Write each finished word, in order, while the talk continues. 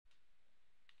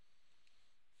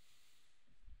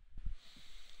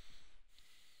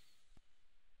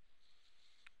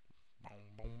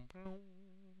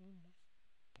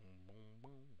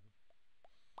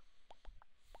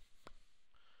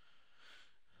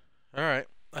Alright,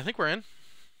 I think we're in.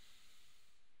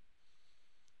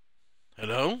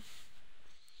 Hello?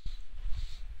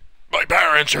 My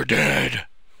parents are dead!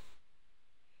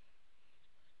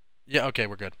 Yeah, okay,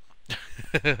 we're good.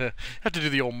 Have to do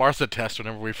the old Martha test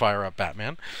whenever we fire up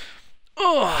Batman.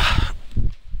 Ugh.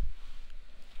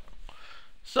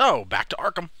 So, back to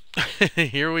Arkham.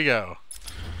 Here we go.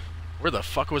 Where the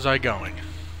fuck was I going?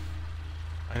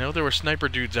 I know there were sniper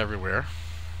dudes everywhere.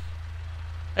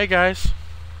 Hey, guys.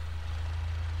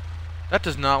 That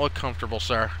does not look comfortable,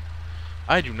 sir.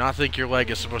 I do not think your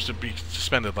leg is supposed to be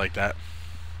suspended like that.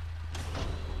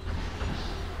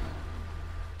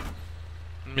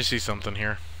 Let me see something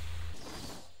here.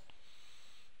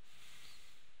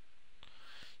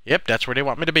 Yep, that's where they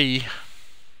want me to be.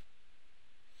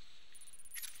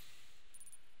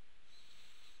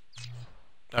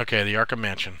 Okay, the Arkham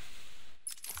Mansion.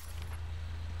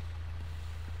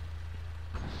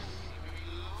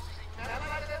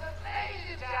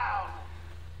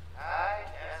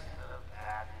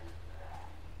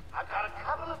 I've got a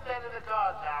couple of men in the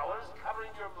guard towers covering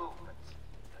your movements.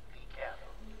 But be careful.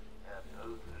 They're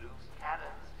both loose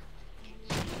cannons.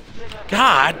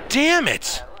 God damn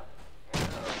it!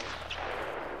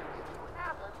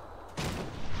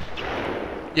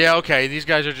 Yeah, okay, these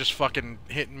guys are just fucking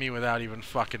hitting me without even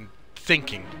fucking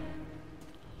thinking.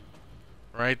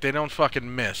 Right? They don't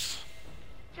fucking miss.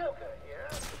 Joker here.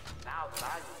 Now that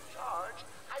I'm in charge,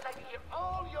 I'd like to hear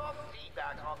all your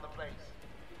feedback on the place.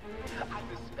 I'm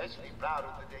especially proud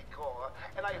of the decor,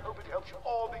 and I hope it helps you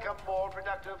all become more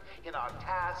productive in our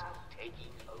task of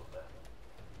taking over.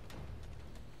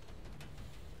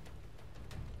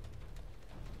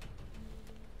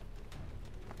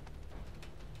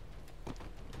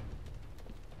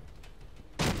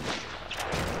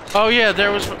 Oh yeah,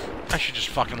 there was... I should just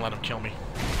fucking let him kill me.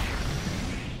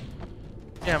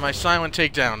 Yeah, my silent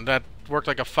takedown. That worked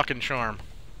like a fucking charm.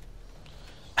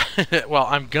 Well,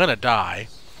 I'm gonna die.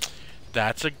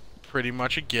 That's a pretty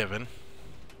much a given.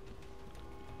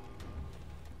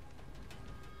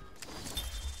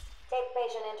 Take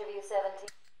patient interview 17.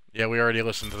 Yeah, we already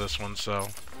listened to this one, so...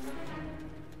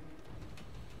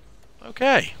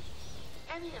 Okay.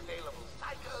 Any available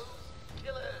psychos,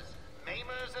 killers,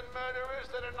 maimers, and murderers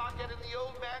that are not yet in the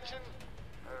old mansion?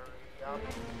 Hurry up.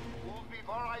 Move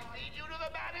before I feed you to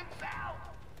the man himself.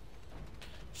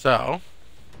 So...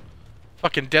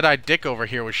 Fucking Dead-Eyed Dick over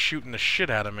here was shooting the shit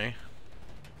out of me.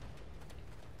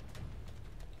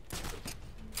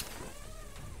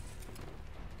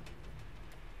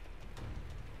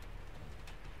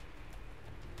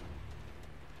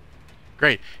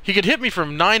 Great. He could hit me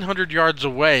from 900 yards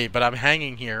away, but I'm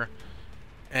hanging here,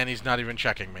 and he's not even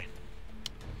checking me.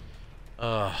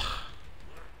 Ugh.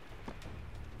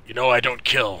 You know I don't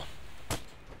kill,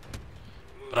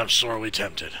 but I'm sorely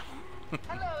tempted.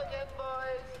 Hello again,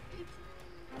 boys. It's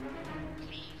me.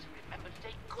 Please remember to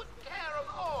take good care of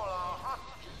all our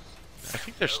hostages. I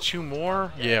think there's two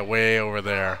more. Yeah, way over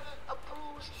there. A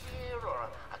bruise here or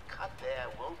a cut there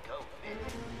won't go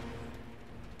amiss.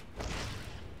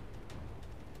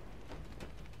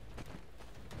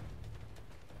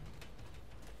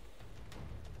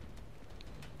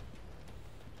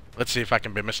 Let's see if I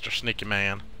can be Mr. Sneaky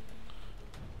Man.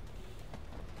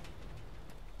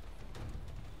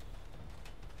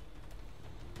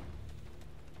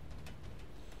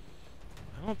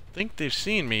 I don't think they've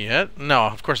seen me yet. No,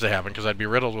 of course they haven't, because I'd be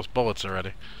riddled with bullets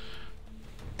already.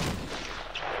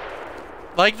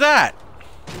 Like that!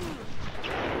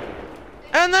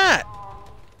 And that!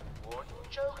 Warden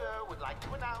Joker would like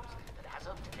to announce that as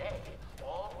of today,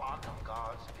 all Arkham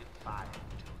guards have been fired due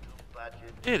to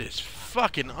budget. It is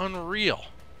fucking unreal.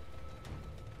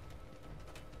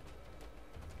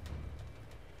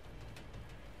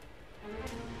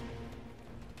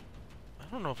 I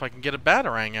don't know if I can get a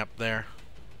Batarang up there.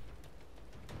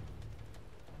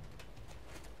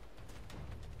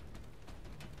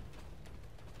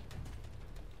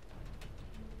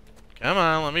 Come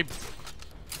on, let me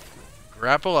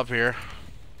grapple up here.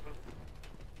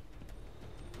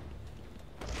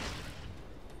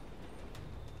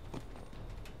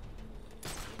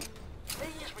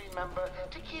 Please remember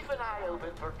to keep an eye open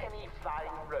for any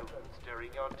flying rodents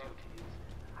during your duties.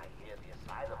 I hear the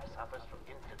asylum suffers from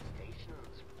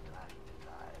infestations from time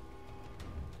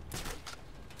to time.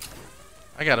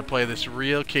 I gotta play this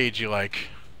real cagey-like.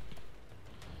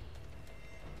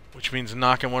 Which means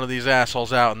knocking one of these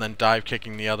assholes out and then dive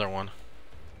kicking the other one.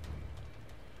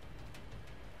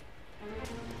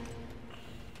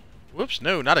 Whoops,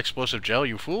 no, not explosive gel,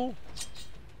 you fool.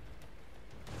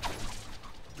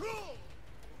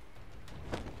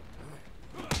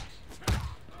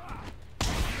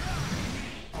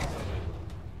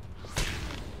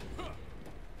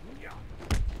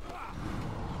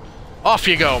 Off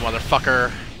you go,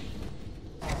 motherfucker.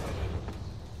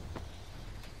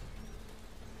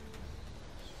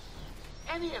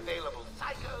 Any available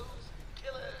psychos,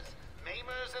 killers,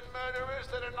 maimers, and murderers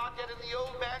that are not yet in the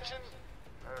old mansion?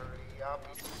 Hurry up.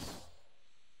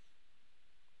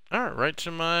 Alright, right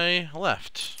to my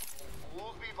left.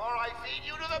 Move before I feed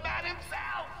you to the man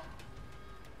himself!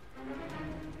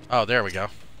 Oh, there we go.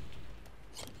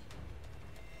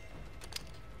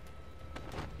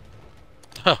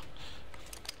 Huh.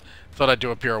 Thought I'd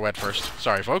do a pirouette first.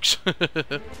 Sorry, folks. Hello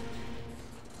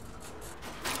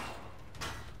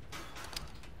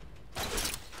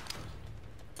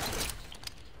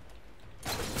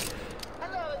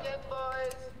again,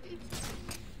 boys.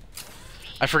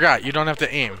 I forgot, you don't have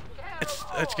to aim.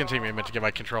 It's gonna take me a minute to get my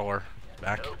controller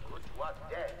back. No good one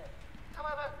dead.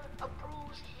 However, a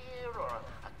bruise here or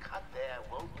a cut there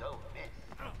won't go miss.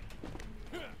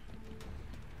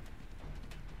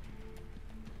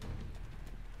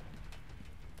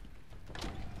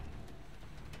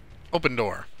 Open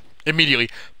door. Immediately.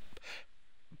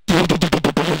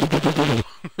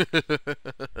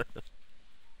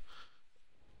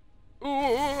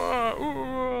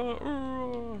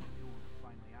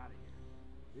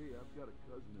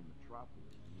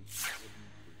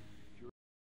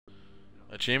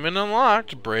 Achievement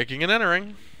unlocked. Breaking and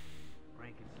entering.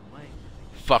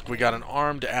 Fuck, we got an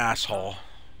armed asshole.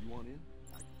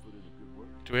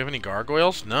 Do we have any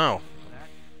gargoyles? No.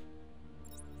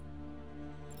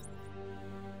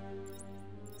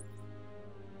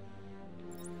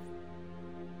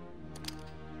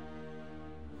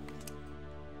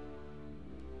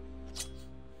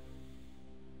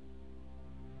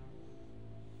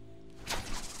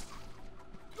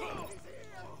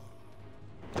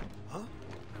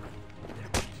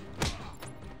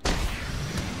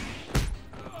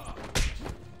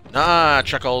 Nah,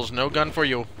 Chuckles, no gun for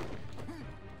you.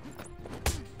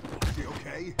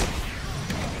 Okay.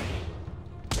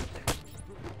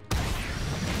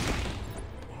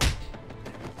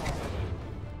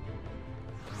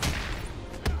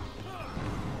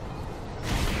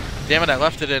 Damn it, I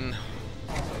left it in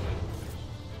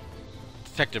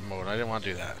detective mode. I didn't want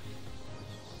to do that.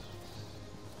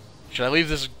 Should I leave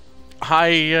this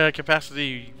high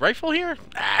capacity rifle here?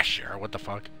 Ah, sure, what the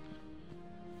fuck.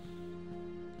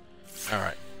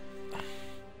 Alright.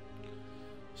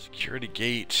 Security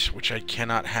gate, which I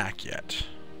cannot hack yet.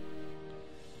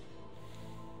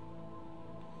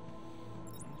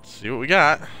 Let's see what we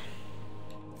got.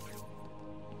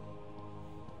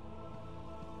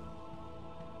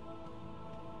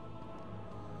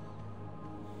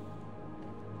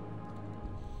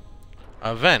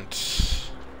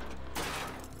 Event.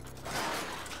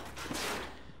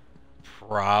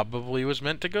 Probably was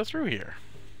meant to go through here.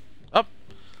 Up.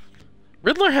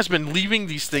 Riddler has been leaving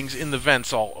these things in the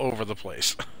vents all over the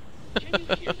place. Can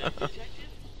you hear that, detective?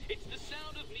 It's the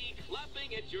sound of me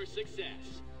clapping at your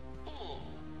success. Oh,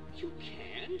 you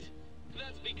can't?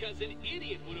 That's because an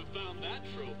idiot would have found that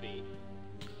trophy.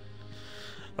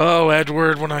 Oh,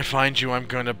 Edward, when I find you, I'm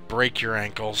going to break your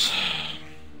ankles.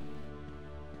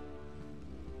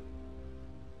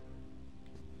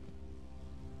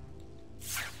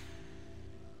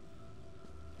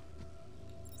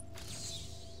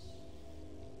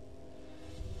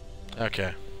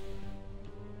 Okay.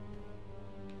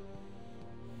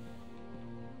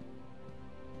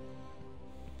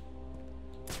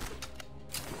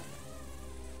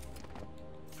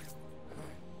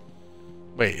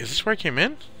 Wait, is this where I came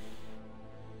in?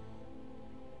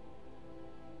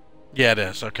 Yeah, it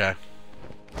is. Okay.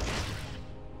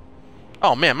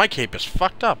 Oh man, my cape is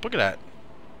fucked up. Look at that.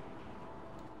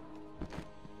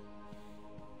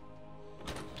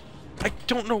 I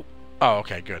don't know. Oh,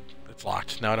 okay, good. It's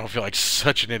locked. Now I don't feel like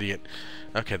such an idiot.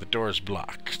 Okay, the door is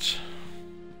blocked.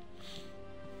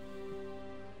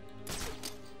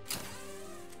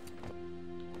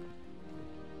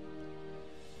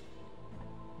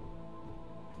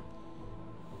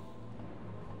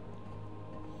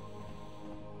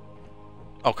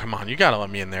 Oh, come on. You gotta let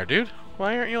me in there, dude.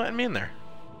 Why aren't you letting me in there?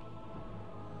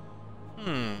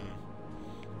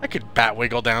 I could bat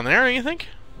wiggle down there, don't you think?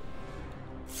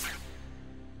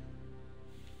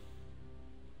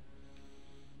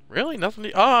 Really? Nothing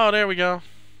to... Oh, there we go.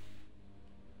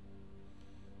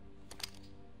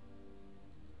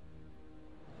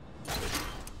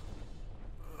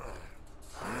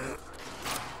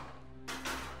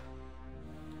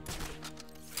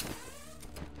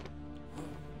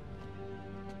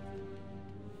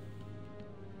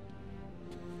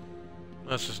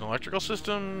 This is an electrical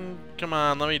system. Come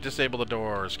on, let me disable the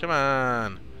doors. Come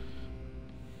on.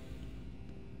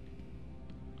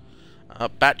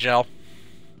 Bat gel.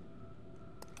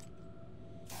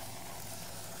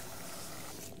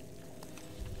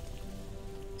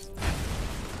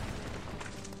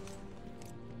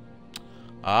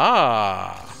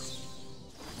 Ah.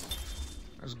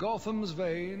 As Gotham's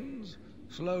veins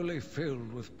slowly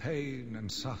filled with pain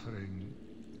and suffering,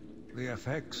 the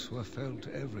effects were felt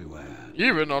everywhere.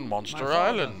 Even on My Monster father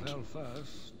Island. fell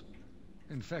first,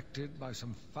 infected by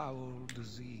some foul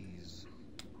disease.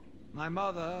 My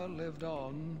mother lived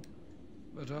on,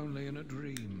 but only in a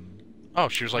dream. Oh,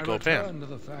 she was like I Little Pam. returned to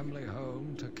the family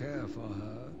home to care for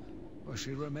her, where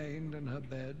she remained in her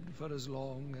bed for as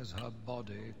long as her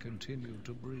body continued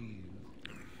to breathe.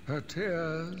 Her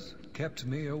tears kept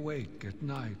me awake at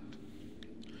night.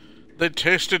 They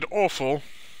tasted awful.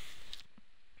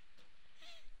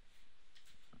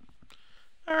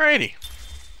 Alrighty.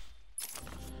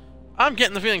 I'm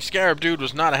getting the feeling Scarab Dude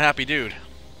was not a happy dude.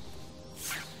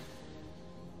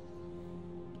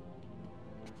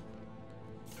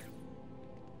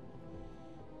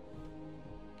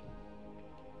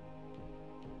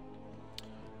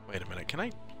 Wait a minute, can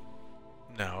I?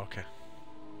 No, okay.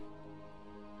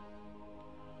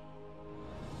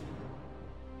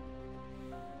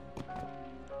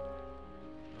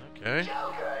 Okay.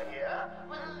 Joker here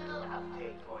with a little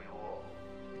update for you all.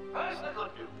 First, the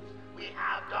good news. We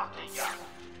have Dr. Young.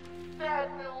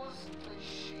 Bad news,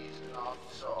 she's not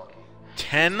talking.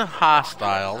 10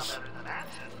 hostiles.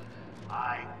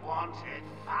 I want it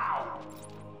found.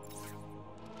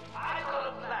 I got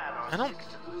a plan on I don't...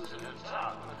 losing her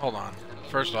tongue. Hold on.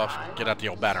 First off, get out the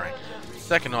old batarang.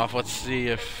 Second off, let's see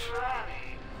if...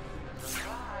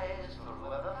 Surprise for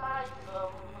whoever finds them.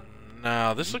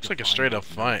 No, this looks like a straight up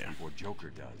fight. Before Joker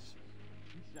does.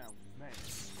 He sounds mad.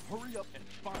 Hurry up and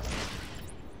find him.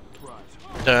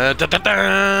 Dun, dun, dun,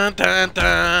 dun, dun,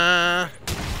 dun.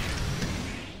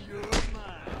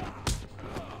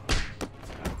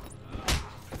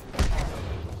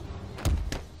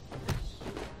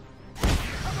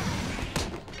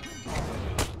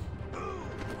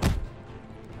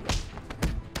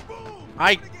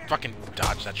 I fucking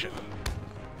dodged that shit.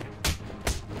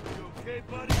 Okay,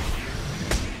 buddy?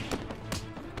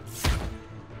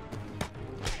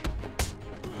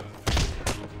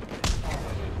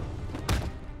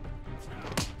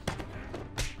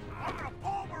 I'm gonna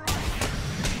pulverize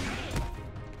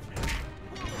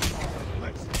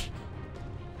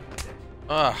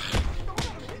Ugh.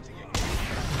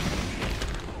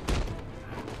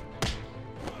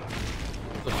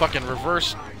 The fucking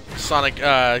reverse Sonic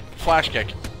flash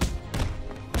kick.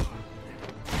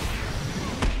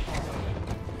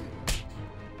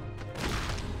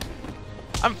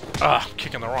 I'm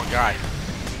kicking the wrong guy.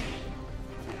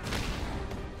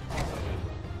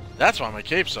 That's why my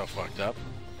cape's so fucked up.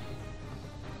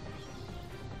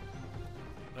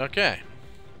 Okay.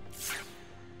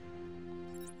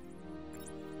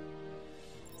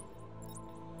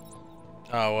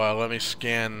 Oh, let me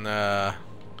scan,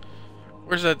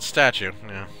 where's that statue?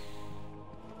 Yeah.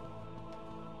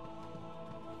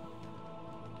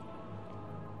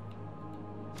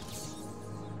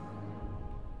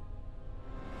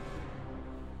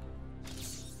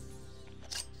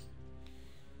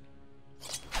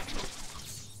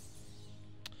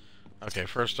 Okay,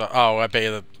 first off, oh, I bet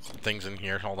you the thing's in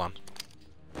here. Hold on.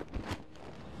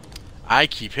 I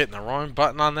keep hitting the wrong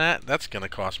button on that. That's gonna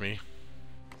cost me.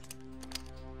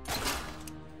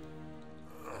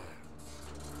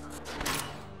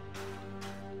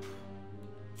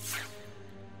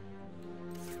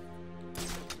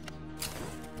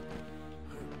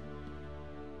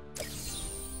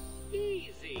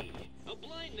 Easy. A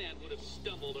blind man would have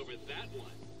stumbled over that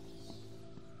one.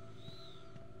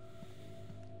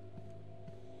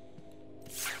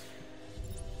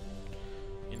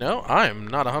 You know, I'm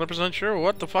not 100% sure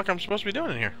what the fuck I'm supposed to be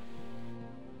doing in here.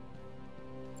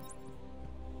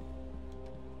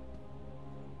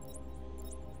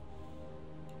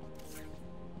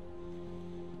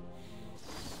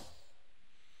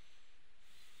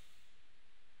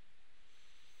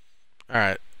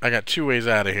 Alright, I got two ways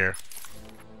out of here.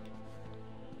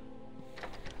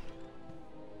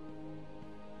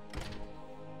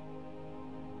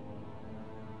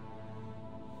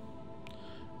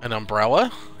 An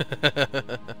umbrella?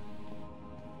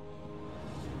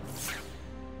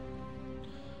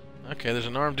 Okay, there's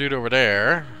an armed dude over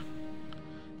there.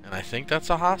 And I think that's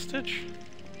a hostage?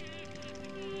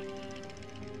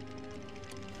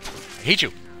 I hate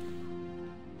you!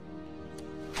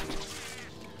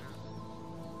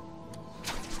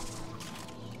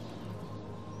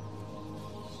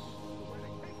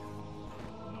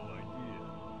 no idea.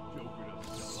 Joker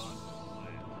doesn't tell us his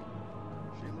plan.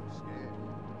 She looks scared.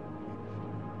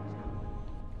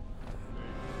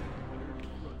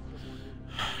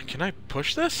 Can I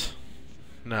push this?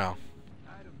 No.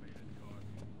 I'd have made a card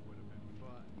would have been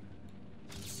fun.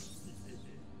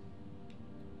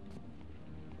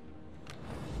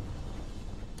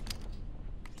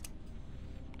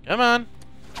 Come on.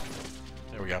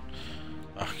 There we go.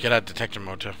 Oh, get out of detector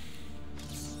mode too.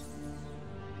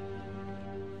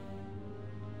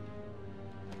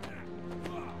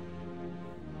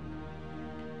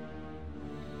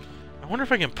 I wonder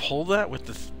if I can pull that with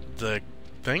the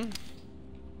thing.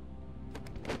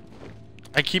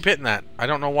 I keep hitting that. I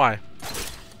don't know why.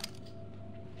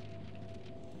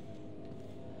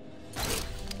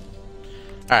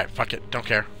 Alright, fuck it. Don't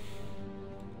care.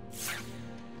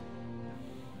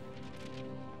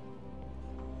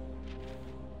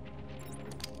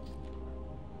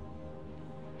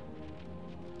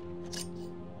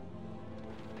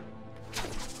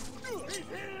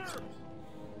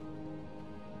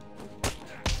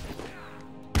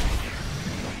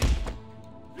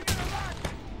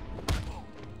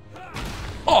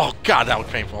 Oh god, that was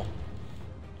painful.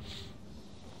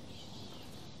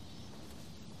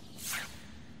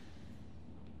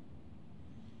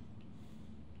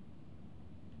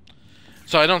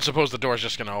 So I don't suppose the door's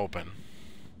just gonna open.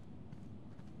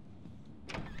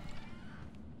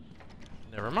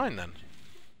 Never mind then.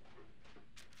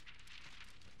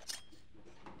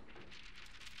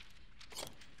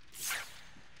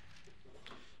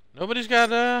 Nobody's got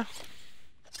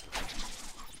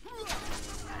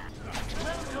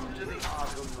Welcome to the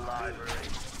Arkham Library.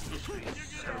 History is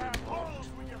so important.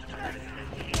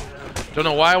 Don't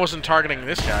know why I wasn't targeting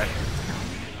this guy.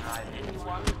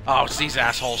 Oh, it's these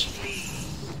assholes.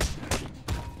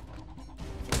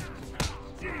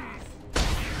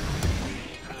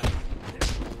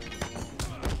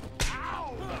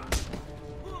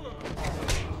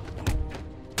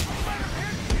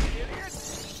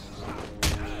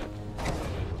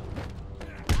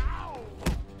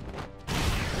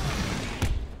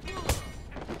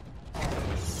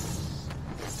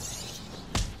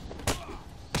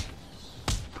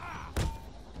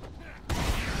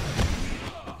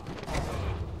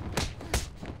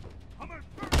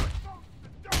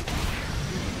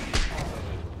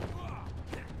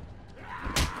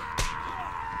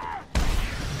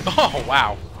 Oh,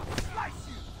 wow.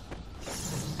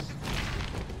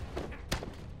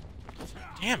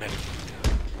 Damn it.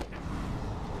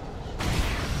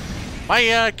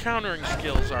 My countering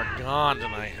skills are gone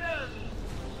tonight.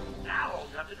 Now all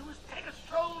you have to do is take a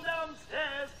stroll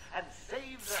downstairs and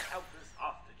save the helpless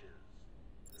hostages.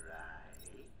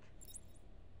 Right?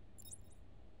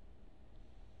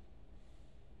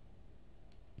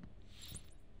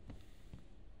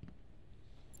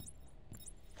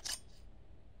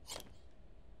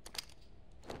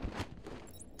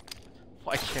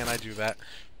 Why can't I do that?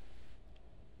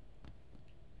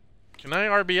 Can I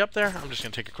RB up there? I'm just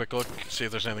gonna take a quick look, see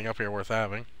if there's anything up here worth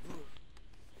having.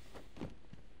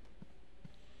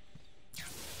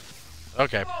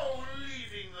 Okay. Oh,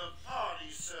 leaving the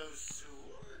party so soon?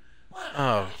 What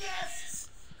Oh. guests?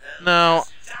 No.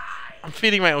 I'm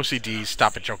feeding my OCD.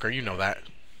 Stop it, Joker. You know that.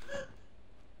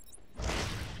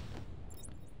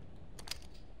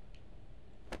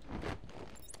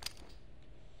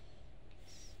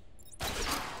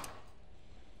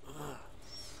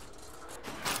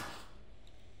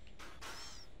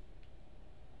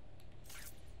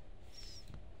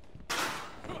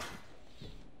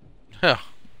 Huh.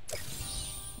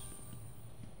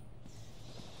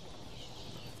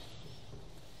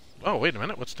 Oh, wait a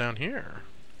minute. What's down here?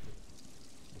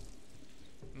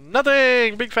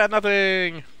 Nothing! Big fat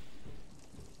nothing!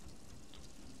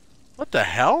 What the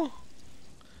hell?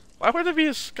 Why would there be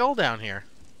a skull down here?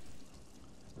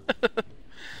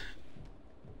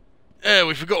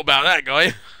 We forgot about that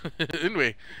guy. Didn't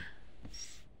we?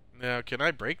 Now, can I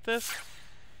break this?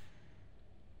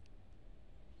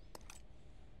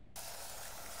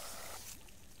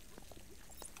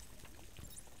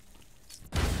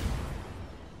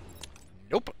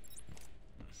 Nope.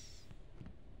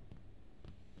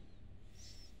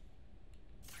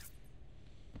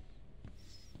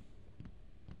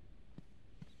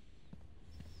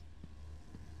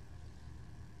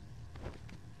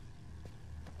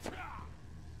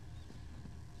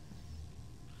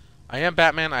 I am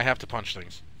Batman, I have to punch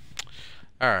things.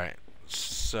 Alright,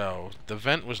 so the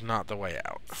vent was not the way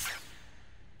out.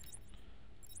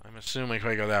 I'm assuming if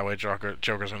I go that way,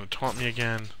 Joker's gonna taunt me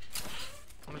again.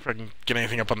 I wonder if I can get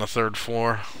anything up on the 3rd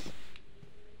floor.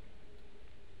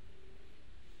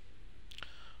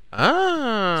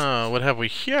 Ah, what have we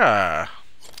here?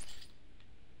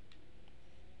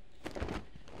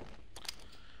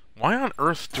 Why on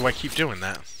earth do I keep doing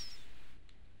that?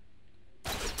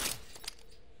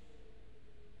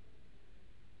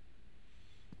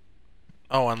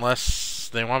 Oh, unless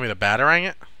they want me to batarang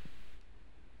it?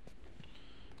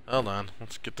 Hold on,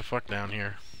 let's get the fuck down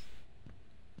here.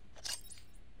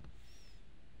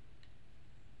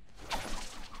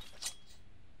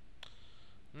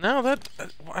 No, that...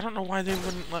 I don't know why they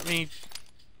wouldn't let me...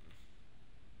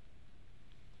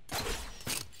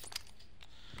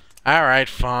 Alright,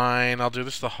 fine. I'll do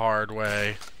this the hard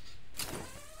way.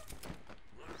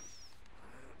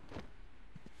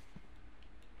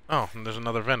 Oh, and there's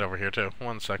another vent over here, too.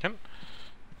 1 second.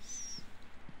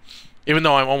 Even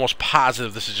though I'm almost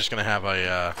positive this is just going to have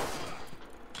a,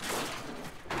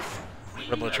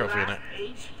 Riddler trophy in it.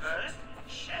 First,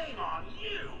 shame on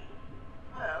you.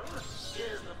 Well,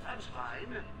 here's the punchline.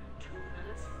 2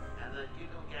 minutes, and the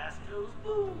giggle gas goes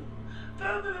boom.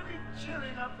 Permanently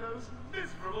cheering up those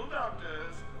miserable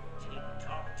doctors.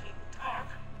 Tick-tock,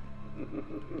 tick-tock.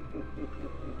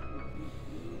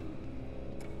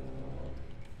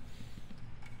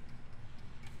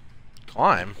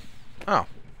 Climb? Oh.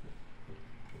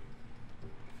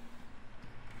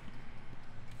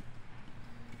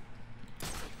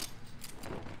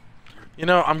 You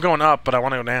know, I'm going up, but I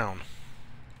want to go down.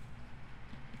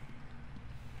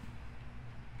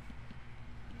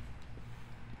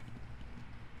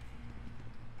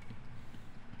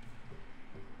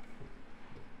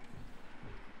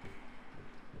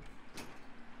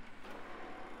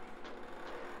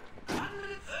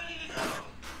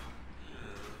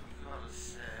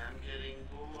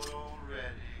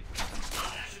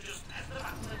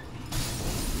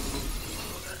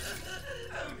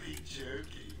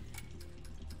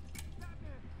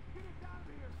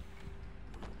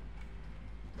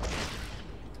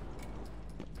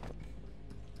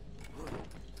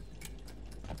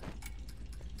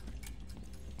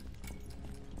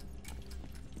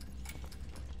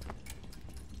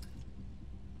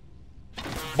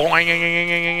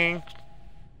 Boing!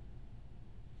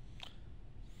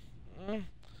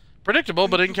 Predictable,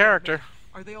 but in character.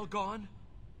 Are they all gone?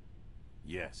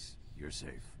 Yes, you're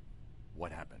safe.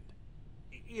 What happened?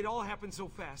 It all happened so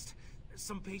fast.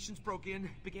 Some patients broke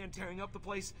in, began tearing up the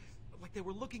place, like they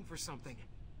were looking for something.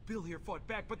 Bill here fought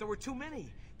back, but there were too many.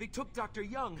 They took Dr.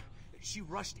 Young. She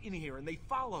rushed in here, and they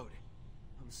followed.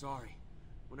 I'm sorry.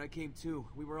 When I came to,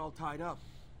 we were all tied up.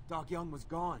 Doc Young was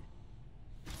gone.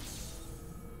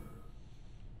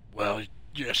 Well,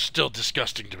 you're still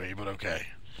disgusting to me, but okay.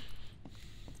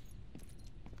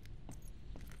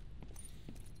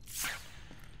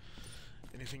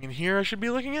 Anything in here I should be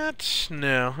looking at?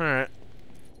 No, alright.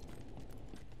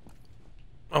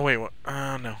 Oh, wait, what?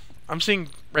 No. I'm seeing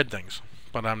red things,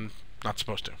 but I'm not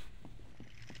supposed to.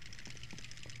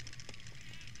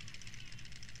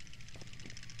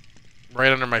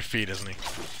 Right under my feet, isn't he?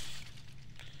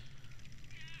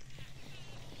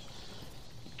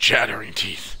 Chattering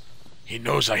teeth. He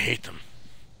knows I hate them.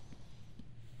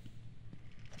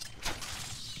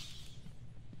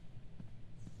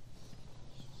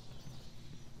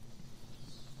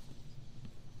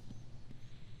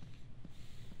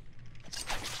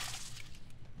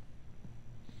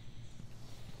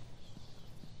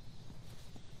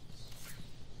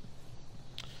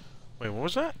 Wait, what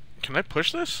was that? Can I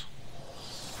push this?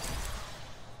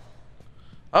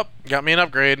 Oh, got me an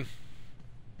upgrade.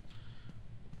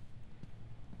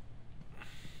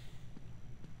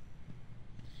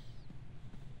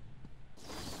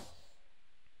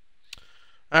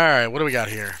 Alright, what do we got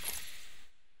here?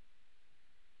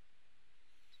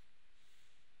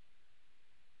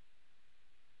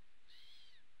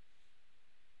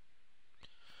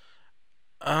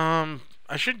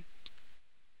 I should...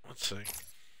 Let's see.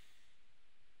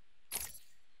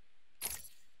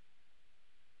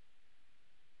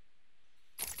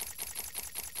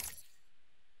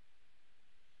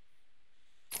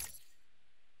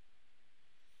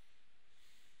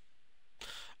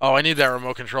 Oh, I need that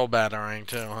remote control batarang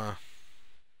too, huh?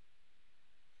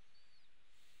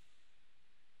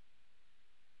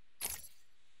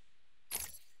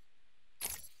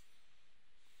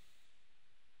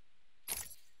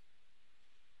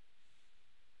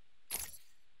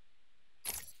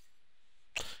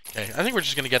 Okay, I think we're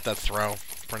just gonna get that throw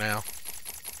for now.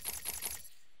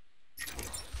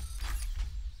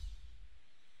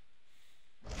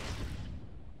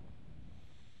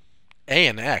 A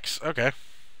and X, okay.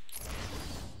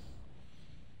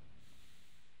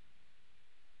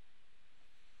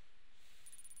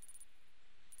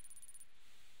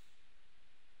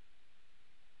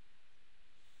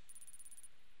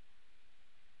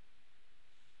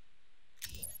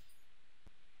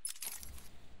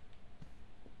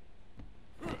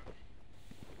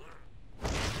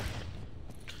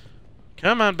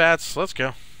 Come on, bats, let's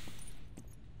go.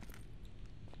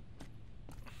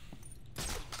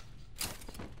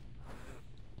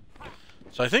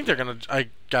 So I think they're gonna... I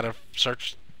gotta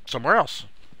search somewhere else.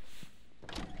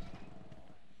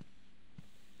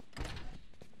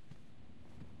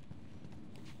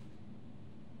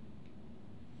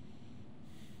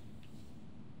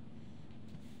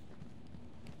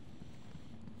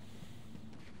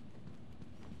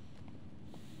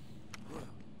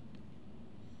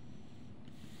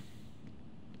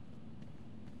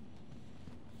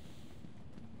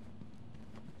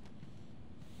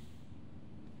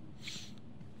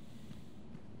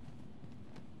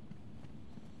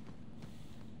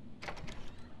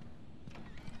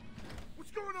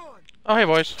 Oh, hey,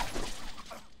 boys.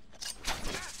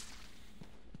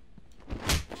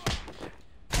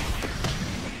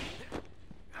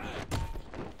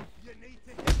 You need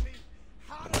to hit me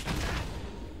harder than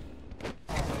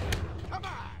that. Come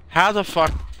on. How the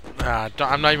fuck?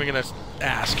 I'm not even gonna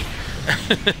ask.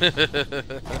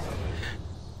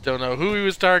 Don't know who he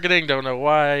was targeting. Don't know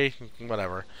why.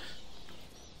 Whatever.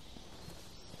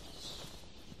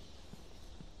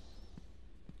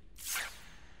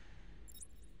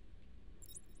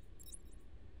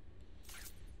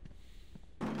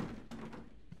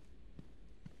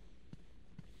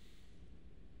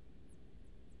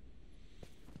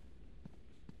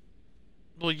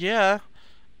 Well, yeah.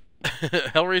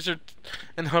 Hellraiser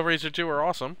and Hellraiser 2 are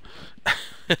awesome.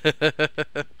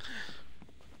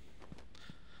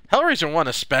 Hellraiser 1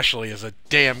 especially is a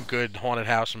damn good haunted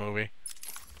house movie.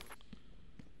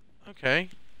 Okay.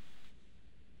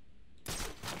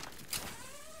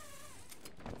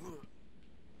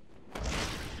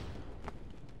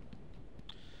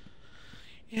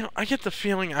 You know, I get the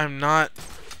feeling I'm not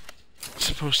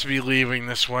supposed to be leaving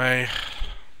this way.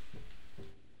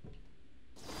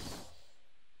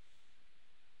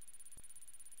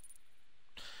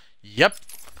 Yep.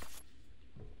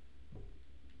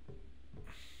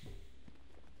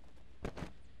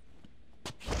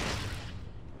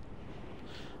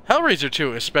 Hellraiser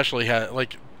 2 especially had,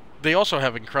 like, they also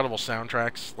have incredible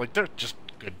soundtracks. Like, they're just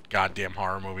good goddamn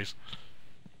horror movies.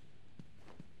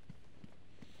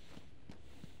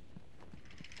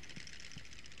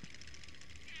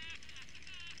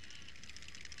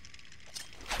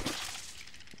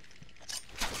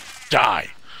 Die!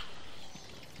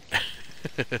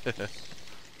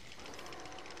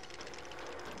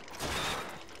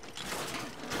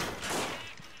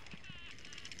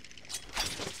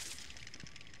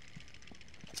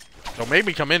 Don't make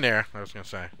me come in there, I was gonna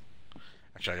say.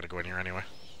 Actually, I gotta go in here anyway.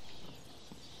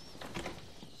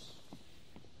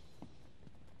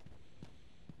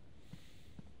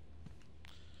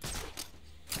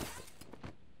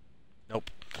 Nope.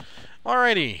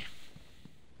 Alrighty.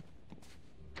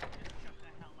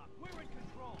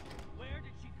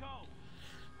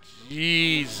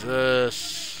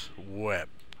 Jesus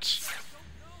wept.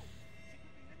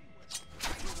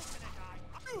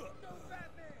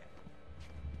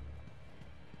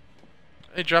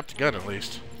 They dropped the gun at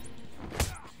least.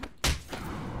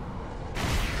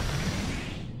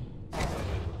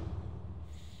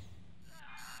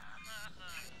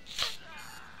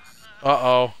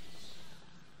 Uh-oh.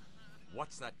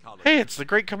 What's that collar? Hey, it's the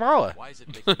Great Kamala. Why is it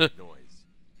making that noise?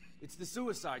 It's the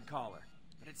suicide collar,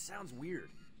 but it sounds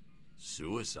weird.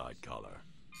 Suicide collar.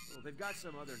 Well, they've got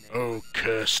some other name. Oh,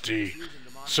 Kirsty.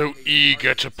 So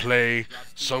eager to play,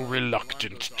 so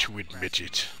reluctant to admit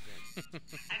it.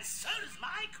 And so does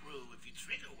my crew if you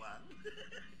trigger one.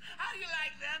 How do you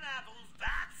like them apples,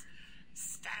 bats?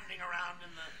 Standing around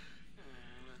in the...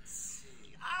 let's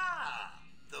see...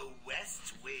 the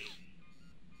West Wing.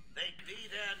 They'd be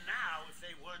there now if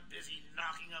they weren't busy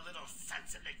knocking a little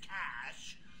sense into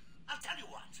cash. I'll tell you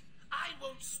what. I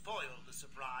won't spoil the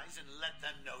surprise and let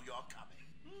them know you're coming.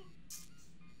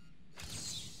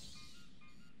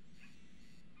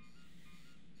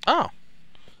 Oh.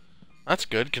 That's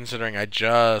good, considering I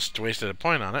just wasted a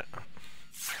point on it.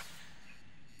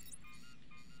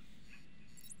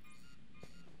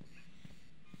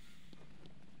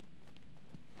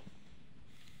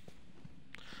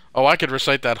 Oh, I could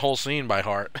recite that whole scene by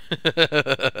heart.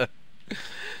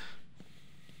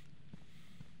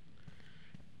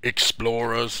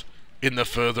 Explorers in the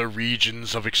further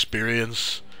regions of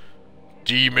experience,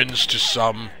 demons to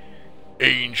some,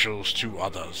 angels to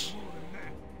others.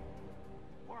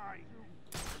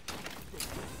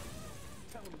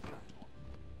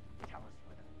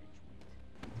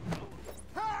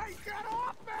 Hey, get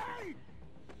off me!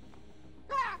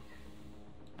 Ah!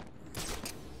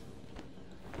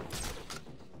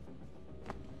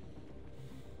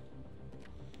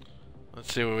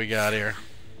 Let's see what we got here.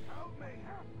 Help me!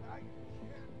 I can't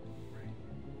breathe.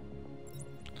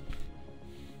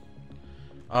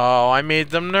 Oh, I made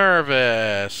them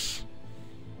nervous.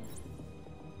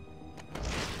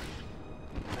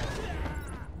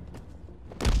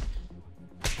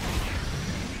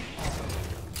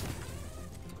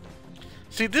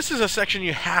 See, this is a section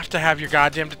you have to have your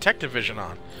goddamn detective vision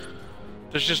on.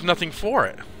 There's just nothing for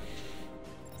it.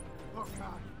 Oh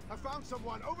God! I found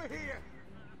someone over here.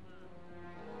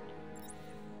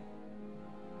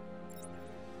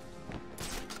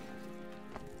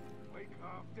 Wake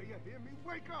up! Do you hear me?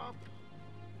 Wake up!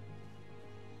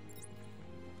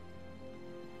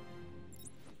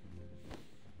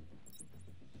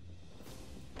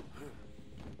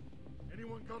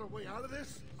 Anyone got a way way out of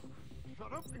this?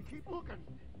 Shut up and keep looking.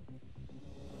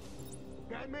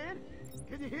 Batman,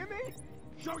 can you hear me?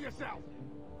 Show yourself.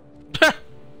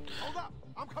 Hold up,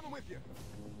 I'm coming with you.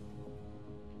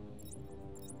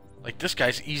 Like, this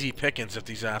guy's easy pickings if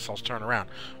these assholes turn around.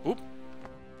 Oop.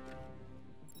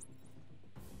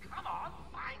 Come on,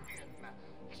 find him.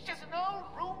 It's just an old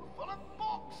room full of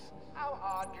books. How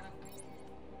hard can it be?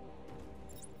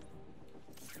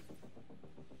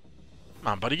 Come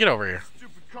on, buddy, get over here.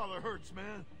 Stupid collar hurts,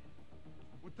 man.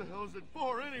 What the hell is it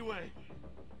for anyway?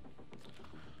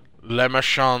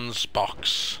 Lemachon's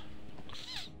box.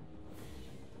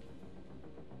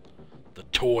 The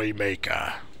toy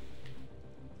maker.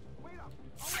 Wait up,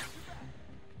 I'll let you back.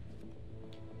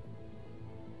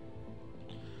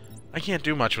 I can't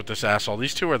do much with this asshole.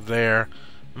 These two are there.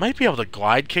 Might be able to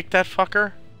glide kick that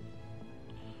fucker.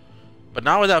 But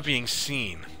not without being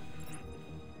seen.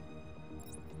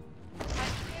 I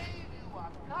gave you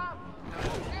a couple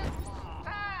of simple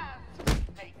tasks.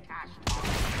 Take cash off,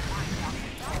 find out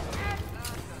the young and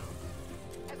murder.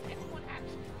 Has anyone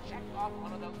actually checked off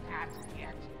one of those tasks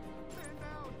yet?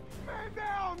 Man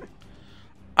down!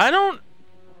 I don't...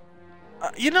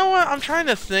 you know what? I'm trying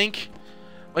to think.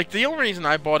 Like, the only reason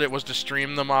I bought it was to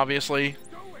stream them, obviously.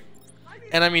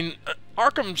 And I mean,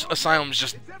 Arkham Asylum is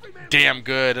just damn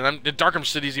good, and Arkham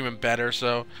City's even better,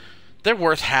 so they're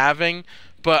worth having.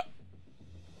 But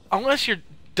unless you're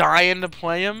dying to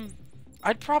play them,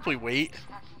 I'd probably wait.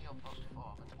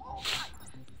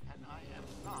 And I am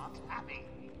not happy.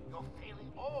 You're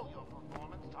failing all your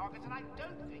performance targets, and I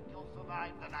don't think you'll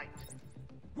survive the night.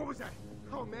 What was that?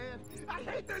 Oh man, I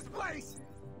hate this place!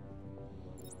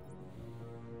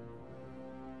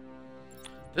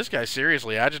 This guy's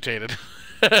seriously agitated.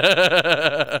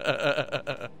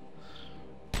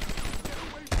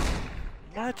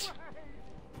 What?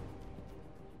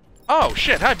 Oh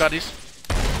shit! Hi, buddies.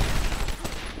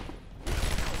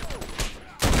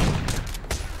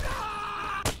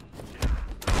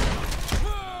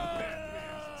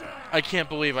 I can't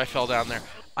believe I fell down there.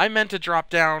 I meant to drop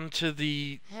down to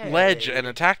the ledge and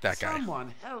attack that guy.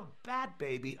 Someone held Bat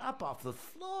Baby up off the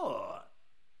floor.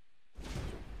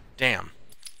 Damn.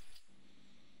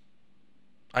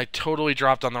 I totally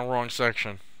dropped on the wrong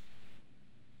section.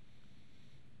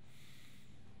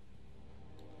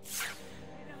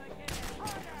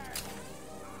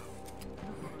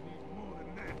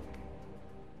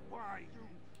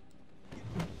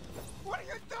 What are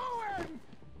you doing?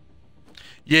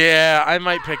 Yeah, I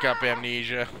might pick up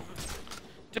Amnesia.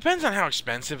 Depends on how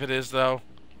expensive it is, though.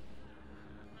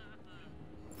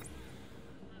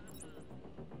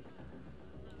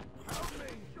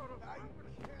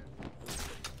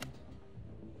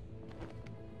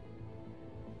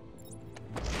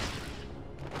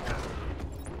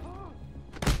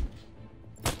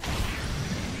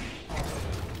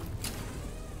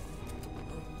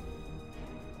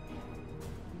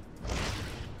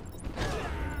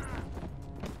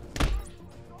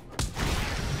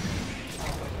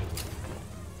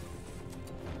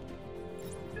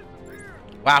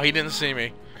 Wow, he didn't see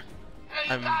me.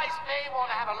 Hey, you guys may want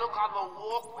to have a look on the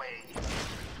walkway.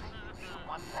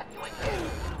 What's that doing there?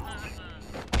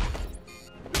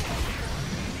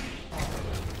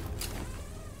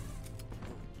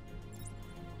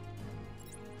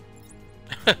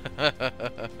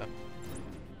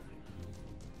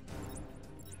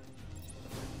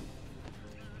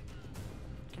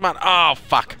 Come on. Oh,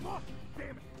 fuck. Damn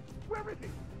it. Where is he?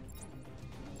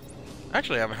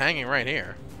 Actually, I'm hanging right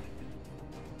here.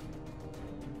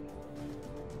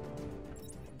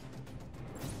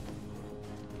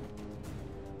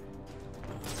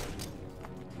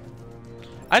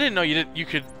 I didn't know you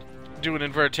could do an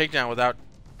inverted takedown without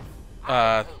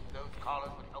those collars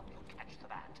would help you catch to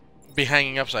that. be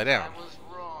hanging upside down. I was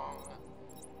wrong.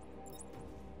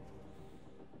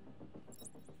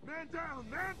 Man down,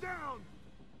 man down!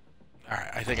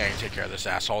 Alright, I think I can take care of this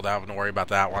asshole. Don't have to worry about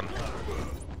that one.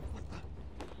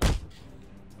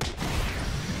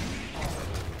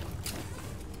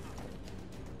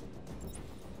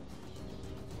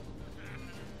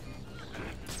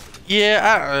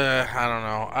 Yeah, I don't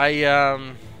know.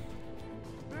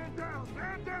 Man down,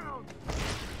 man down!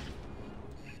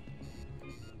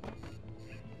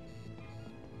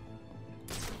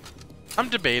 I'm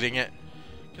debating it.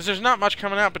 Because there's not much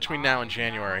coming out between now and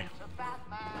January.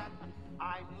 Batman,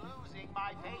 I'm losing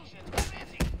my patience. Where is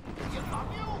he? You love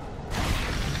you?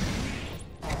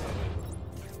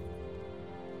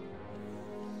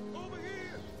 Over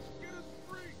here! Get us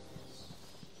free!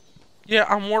 Yeah,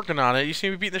 I'm working on it. You see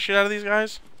me beating the shit out of these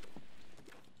guys?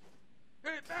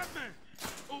 Hey, Batman!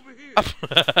 Over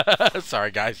here!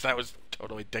 Sorry, guys. That was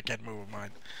totally a dickhead move of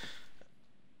mine.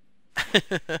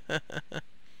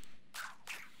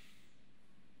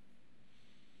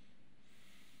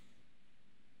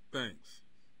 Thanks.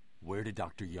 Where did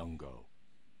Dr. Young go?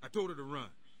 I told her to run.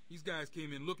 These guys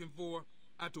came in looking for her.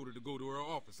 I told her to go to her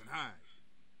office and hide.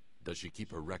 Does she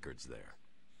keep her records there?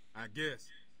 I guess.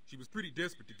 She was pretty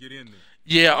desperate to get in there.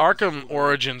 Yeah, Arkham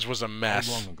Origins was a mess.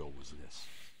 How long ago was this?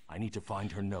 I need to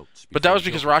find her notes. But that was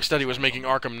because Rocksteady was making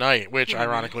Arkham Knight, which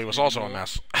ironically was also a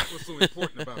mess. What's so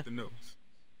important about the notes?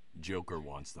 Joker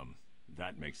wants them.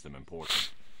 That makes them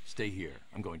important. Stay here.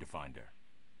 I'm going to find her.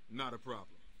 Not a problem.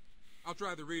 I'll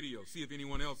try the radio, see if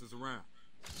anyone else is around.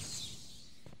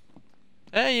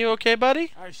 Hey, you okay,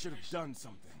 buddy? I should have done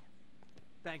something.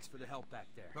 Thanks for the help back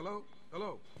there. Hello?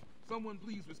 Hello? Someone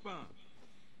please respond.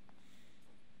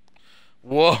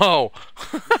 Whoa.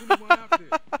 Is anyone out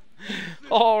there?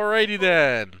 Alrighty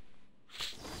then.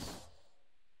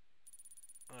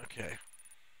 Okay.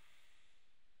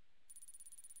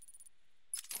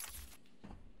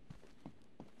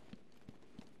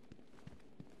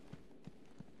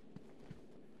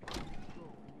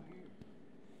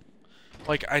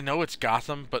 Like, I know it's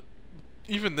Gotham, but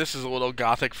even this is a little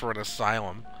gothic for an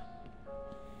asylum.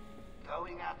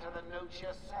 Going after the notes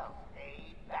yourself,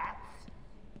 eh, Bats?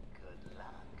 Good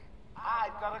luck.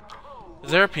 I've got a crew. Is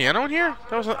there a piano in here?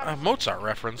 That was a Mozart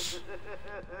reference.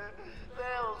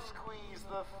 They'll squeeze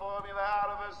the formula out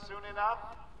of us soon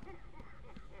enough.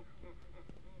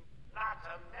 Not to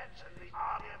mention the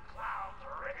army of clowns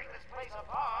ripping this place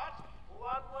apart.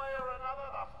 One way or another,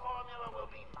 the formula will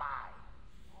be mine.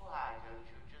 Why don't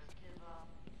you just give up?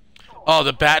 Oh,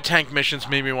 the Bat Tank missions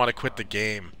made me want to quit the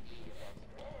game.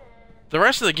 The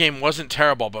rest of the game wasn't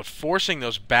terrible, but forcing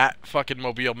those Bat fucking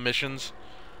Mobile missions,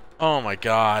 oh my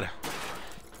god.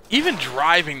 Even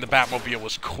driving the Batmobile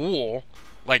was cool,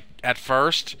 like, at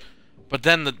first, but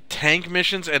then the tank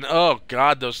missions, and oh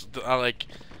god, those, like,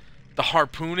 the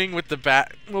harpooning with the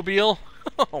Batmobile,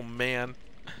 oh man.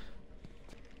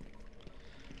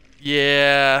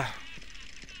 Yeah.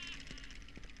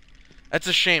 That's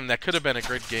a shame, that could have been a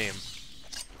good game.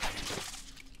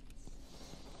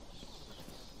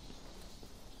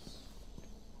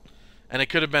 And it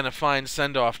could have been a fine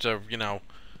send-off to, you know,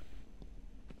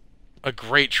 a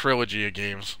great trilogy of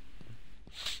games.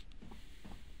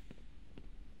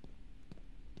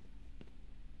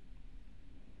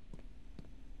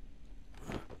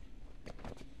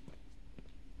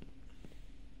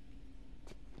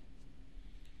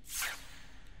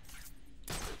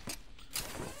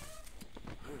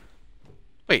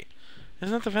 Wait,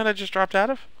 isn't that the vent I just dropped out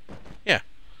of? Yeah.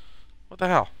 What the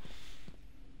hell?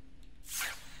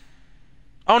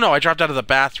 Oh no, I dropped out of the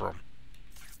bathroom.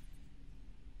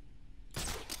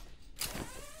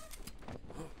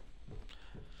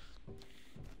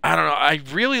 I don't know, I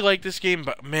really like this game,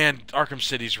 but man, Arkham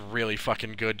City's really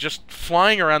fucking good. Just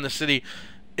flying around the city,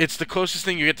 it's the closest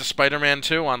thing you get to Spider-Man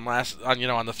 2 on you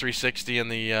know, on the 360 and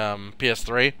the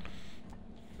PS3.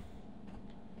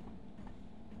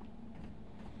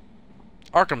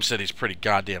 Arkham City's pretty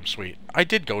goddamn sweet. I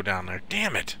did go down there.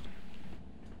 Damn it.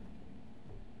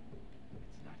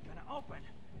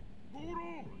 Hold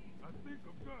on! I think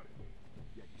I've got it.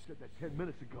 Yeah, you said that 10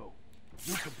 minutes ago.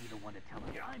 You could be the one to tell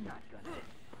me I'm not gonna.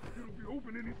 It'll be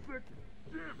open any second.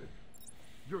 Damn it!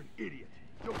 You're an idiot.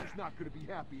 Joker's not gonna be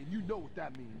happy, and you know what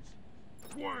that means.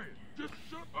 Quiet! Just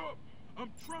shut up!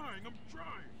 I'm trying!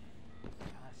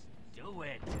 Just do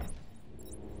it.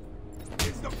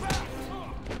 It's the bat!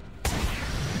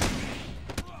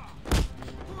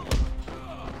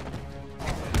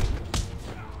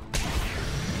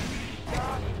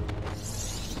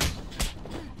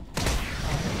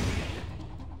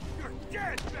 You're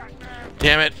dead, Batman!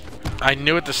 Damn it. I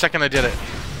knew it the second I did it.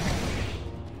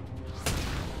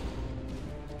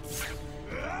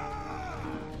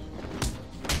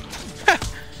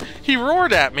 He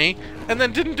roared at me and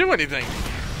then didn't do anything.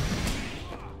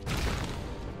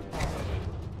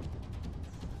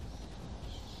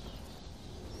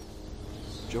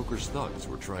 Joker's thugs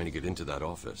were trying to get into that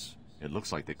office. It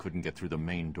looks like they couldn't get through the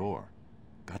main door.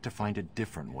 Got to find a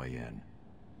different way in.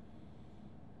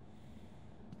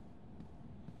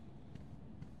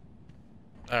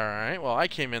 Alright, well I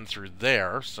came in through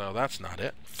there, so that's not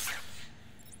it.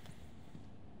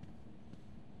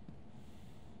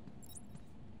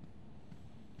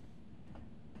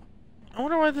 I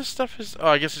wonder why this stuff is... Oh,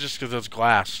 I guess it's just because it's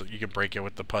glass, so you can break it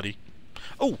with the putty.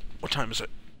 Oh, what time is it?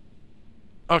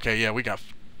 Okay, yeah, we got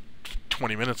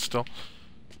 20 minutes still.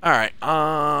 Alright,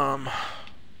 no.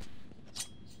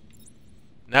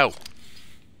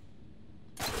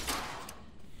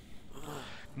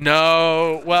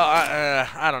 No, well,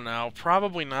 I don't know.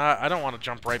 Probably not. I don't want to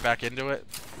jump right back into it.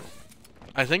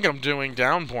 I think I'm doing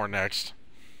Downpour next.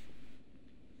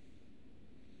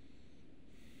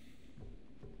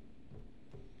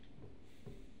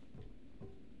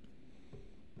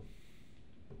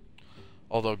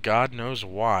 Although God knows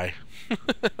why.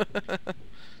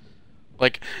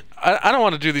 Like, I don't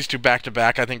want to do these two back to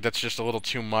back. I think that's just a little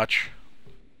too much.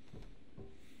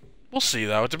 We'll see,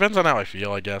 though. It depends on how I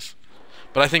feel, I guess.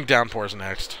 But I think Downpour's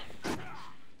next.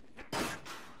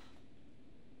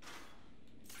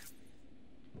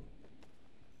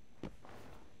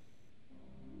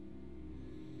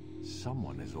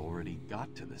 Someone has already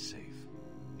got to the safe.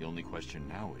 The only question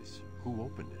now is, who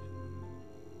opened it?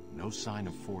 No sign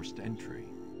of forced entry.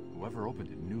 Whoever opened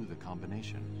it knew the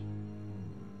combination.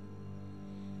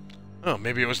 Oh,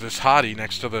 maybe it was this hottie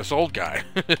next to this old guy.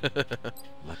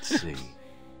 Let's see.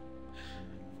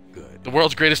 Good. The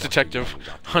world's greatest detective,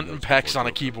 hunting packs on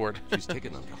a keyboard. She's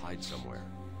taken them to hide somewhere.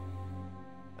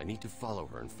 I need to follow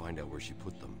her and find out where she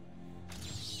put them.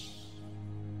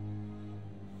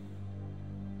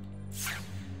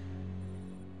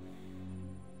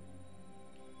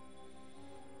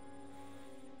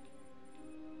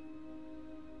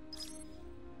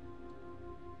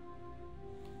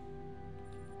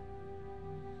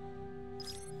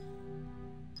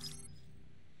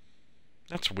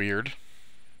 That's weird.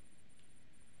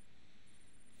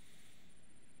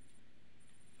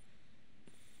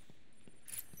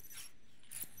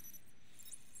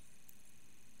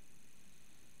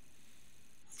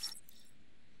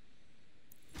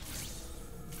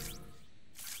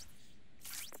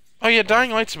 Oh yeah,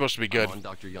 Dying Light's supposed to be good. I'm on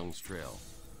Dr. Young's trail.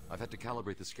 I've had to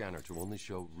calibrate the scanner to only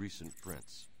show recent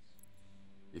prints.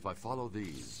 If I follow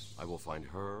these, I will find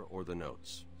her or the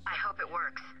notes. I hope it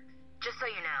works. Just so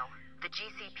you know, the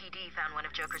GCPD found one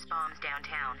of Joker's bombs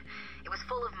downtown. It was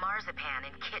full of marzipan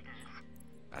and kittens.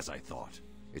 As I thought,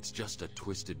 it's just a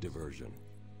twisted diversion.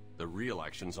 The real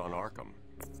action's on Arkham.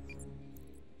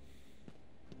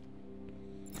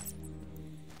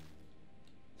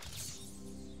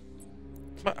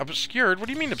 Obscured? What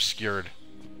do you mean obscured?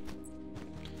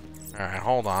 Alright,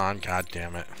 hold on. God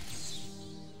damn it.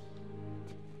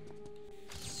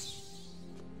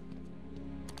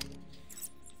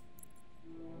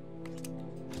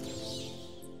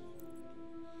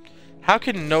 How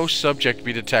can no subject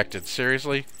be detected?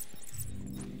 Seriously?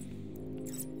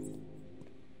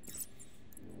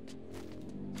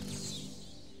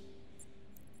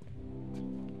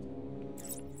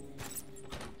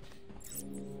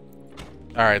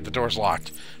 Alright, the door's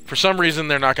locked. For some reason,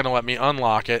 they're not going to let me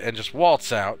unlock it and just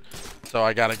waltz out, so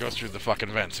I gotta go through the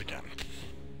fucking vents again.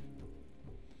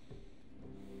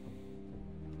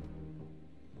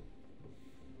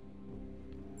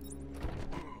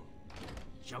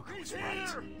 Joker was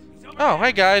right. Oh,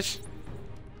 hey guys.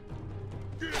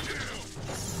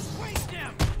 Waste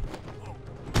him!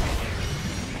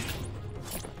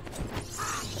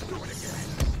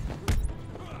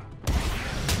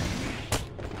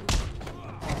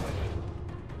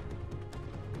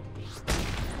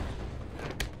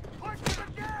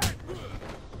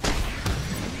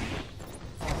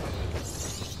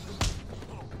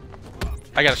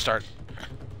 I gotta start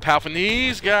palping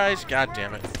these guys. God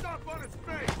damn it.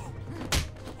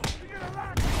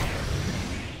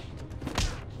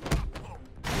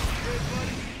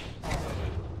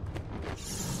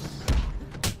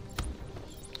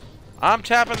 I'm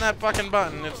tapping that fucking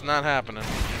button. It's not happening.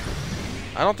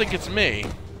 I don't think it's me.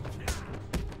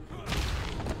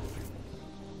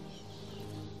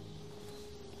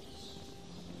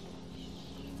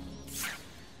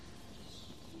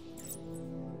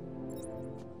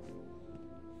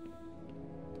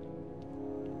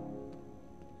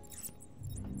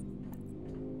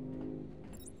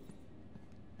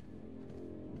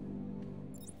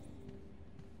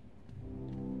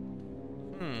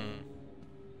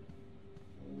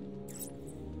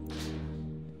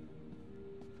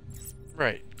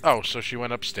 Right. Oh, so she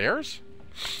went upstairs?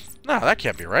 No, that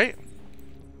can't be right.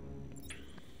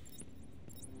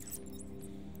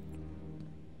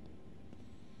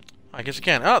 I guess it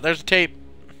can. Oh, there's a tape.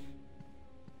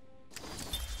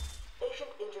 Patient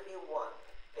interview 1.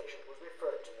 Patient was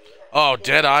referred to me. Oh,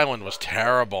 Dead Island was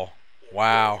terrible.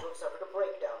 Wow. He suffered a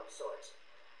breakdown of sorts.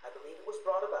 I believe it was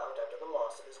brought about after the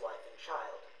loss of his wife and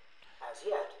child. As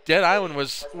yet, Dead Island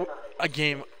was a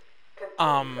game.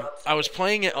 I was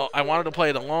playing it. I wanted to play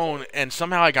it alone, and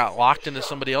somehow I got locked into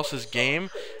somebody else's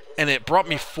game, and it brought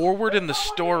me forward in the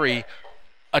story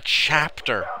a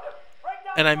chapter,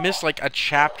 and I missed like a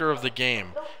chapter of the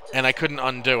game, and I couldn't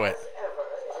undo it.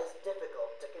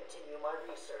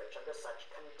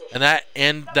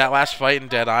 And that last fight in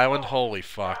Dead Island, holy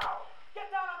fuck.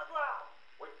 Get down on the ground.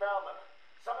 We found them.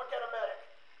 Someone get a medic.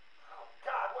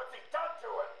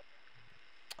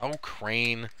 Oh,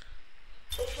 Crane.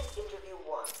 Patient interview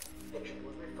 1. Patient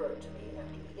was referred to me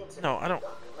after the incident. No, I don't...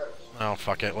 Oh,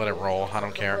 fuck it. Let it roll. I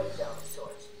don't care. I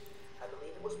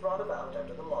believe it was brought about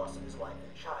after the loss of his wife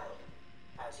and child.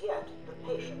 As yet, the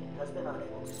patient has been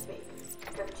unable to speak.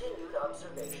 Continued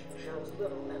observation shows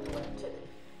little mental activity.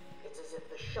 It's as if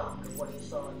the shock of what he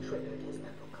saw triggered his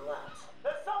mental collapse.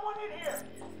 There's someone in here!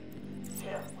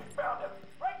 Tim, we found him!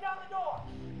 Break down the door!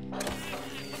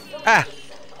 Ah!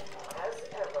 As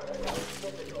ever, it is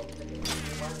difficult to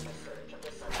continue my research of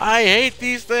the subject. I hate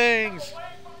these things!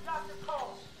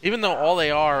 Even though all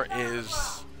they are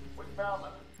is...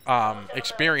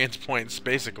 experience points,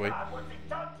 basically.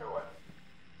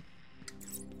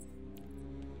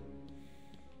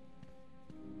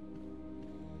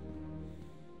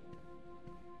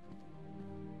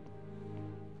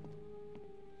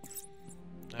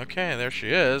 Okay, there she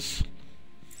is.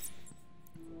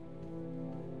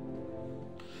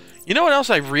 You know what else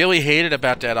I really hated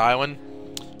about Dead Island?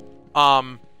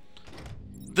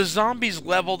 The zombies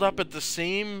leveled up at the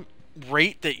same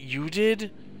rate that you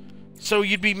did. So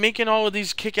you'd be making all of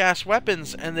these kick-ass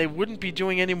weapons, and they wouldn't be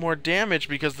doing any more damage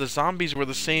because the zombies were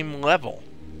the same level.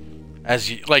 As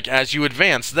you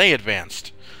advanced, they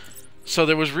advanced. So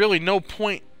there was really no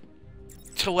point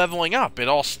to leveling up.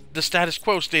 The status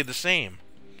quo stayed the same.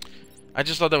 I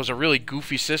just thought that was a really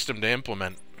goofy system to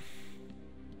implement.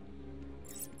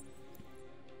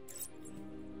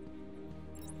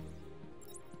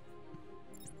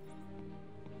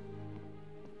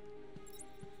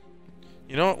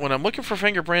 You know what? When I'm looking for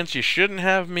fingerprints, you shouldn't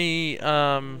have me,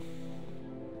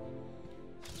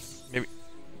 maybe,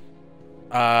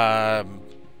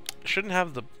 shouldn't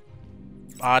have the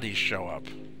bodies show up.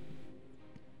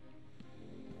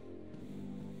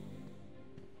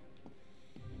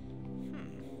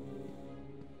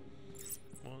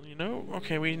 Well, you know,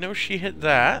 okay, we know she hit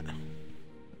that.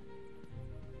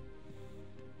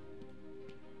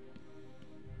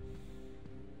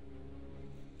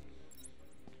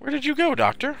 Where did you go,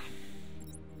 Doctor?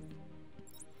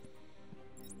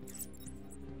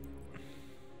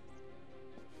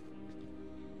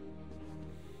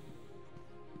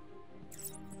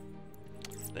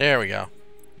 There we go.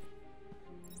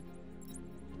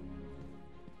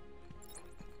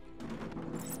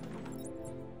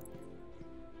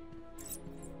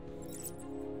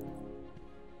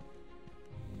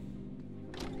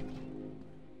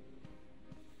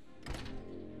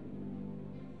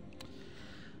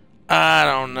 I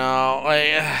don't know.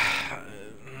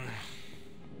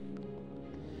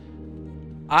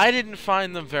 I didn't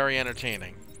find them very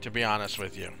entertaining, to be honest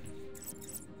with you.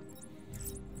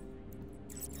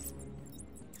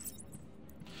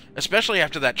 Especially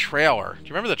after that trailer. Do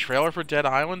you remember the trailer for Dead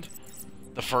Island?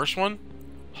 The first one?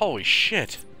 Holy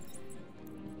shit.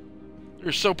 We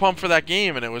were so pumped for that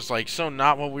game, and it was like so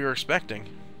not what we were expecting.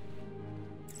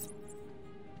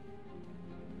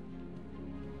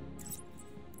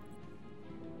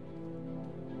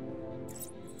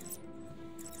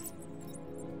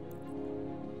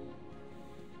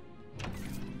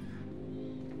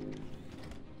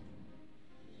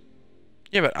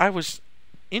 Yeah, but I was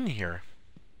in here.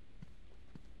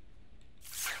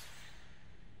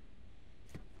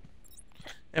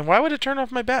 And why would it turn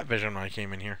off my bat vision when I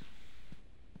came in here?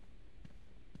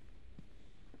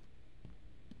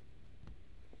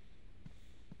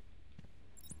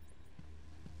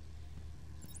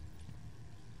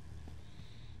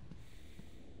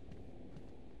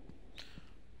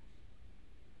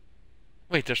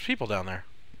 Wait, there's people down there.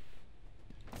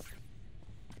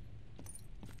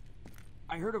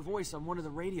 I heard a voice on one of the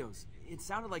radios. It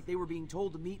sounded like they were being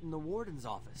told to meet in the warden's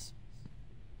office.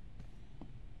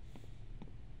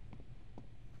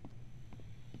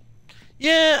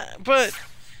 Yeah, but...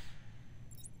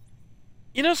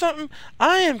 You know something?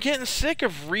 I am getting sick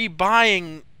of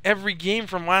rebuying every game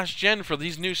from last gen for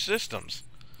these new systems.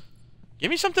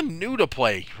 Give me something new to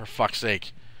play, for fuck's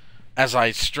sake. As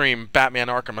I stream Batman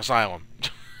Arkham Asylum.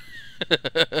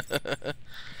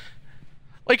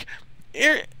 Like...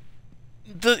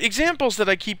 The examples that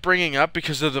I keep bringing up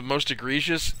because they're the most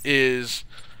egregious is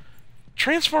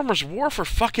Transformers War for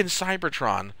fucking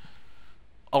Cybertron,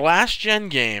 a last-gen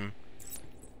game,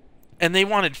 and they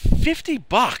wanted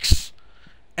 $50,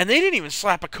 and they didn't even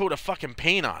slap a coat of fucking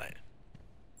paint on it.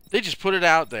 They just put it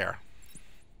out there.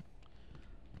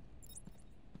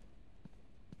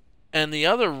 And the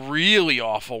other really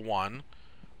awful one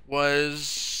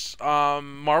was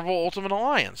Marvel Ultimate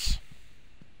Alliance.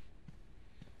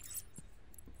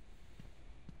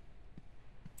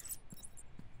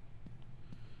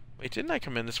 Wait, didn't I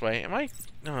come in this way? Am I...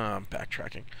 I'm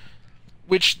backtracking.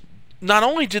 Which, not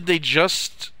only did they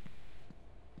just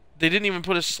they didn't even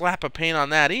put a slap of paint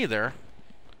on that either.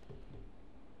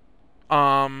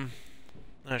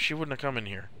 No, she wouldn't have come in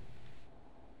here.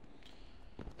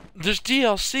 There's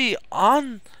DLC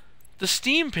on the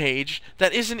Steam page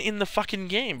that isn't in the fucking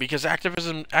game because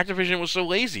Activision was so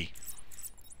lazy.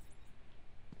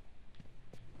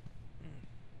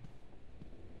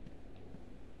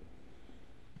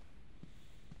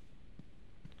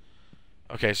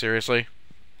 Okay, seriously?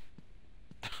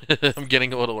 I'm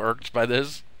getting a little irked by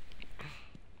this.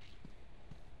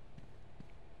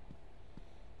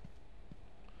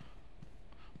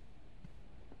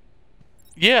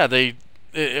 Yeah,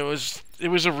 it was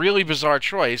a really bizarre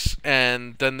choice,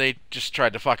 and then they just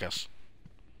tried to fuck us.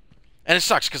 And it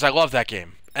sucks because I love that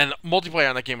game, and multiplayer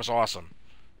on that game was awesome.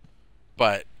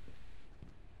 But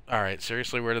all right,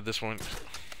 seriously, where did this one?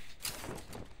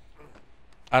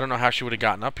 I don't know how she would have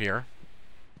gotten up here.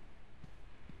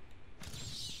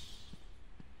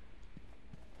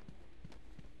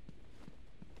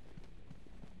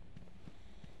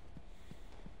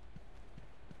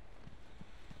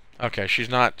 Okay, she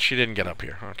didn't get up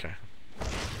here. Okay.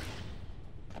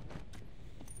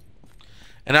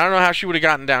 And I don't know how she would have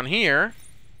gotten down here.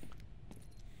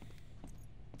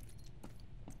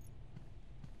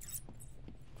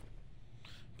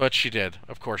 But she did.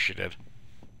 Of course she did.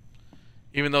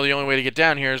 Even though the only way to get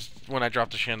down here is when I drop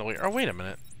the chandelier. Oh, wait a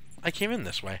minute. I came in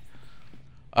this way.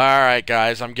 Alright,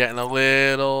 guys. I'm getting a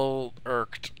little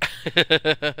irked.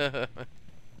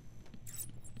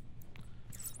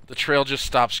 The trail just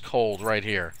stops cold right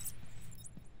here.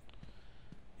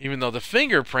 Even though the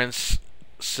fingerprints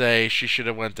say she should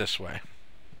have went this way.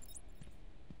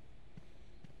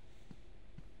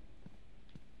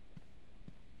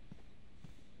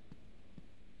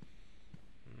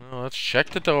 Well, let's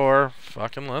check the door.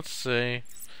 Fucking let's see.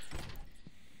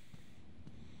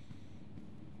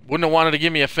 Wouldn't have wanted to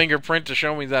give me a fingerprint to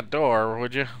show me that door,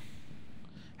 would you?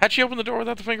 How'd she open the door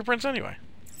without the fingerprints anyway?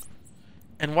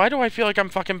 And why do I feel like I'm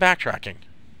fucking backtracking?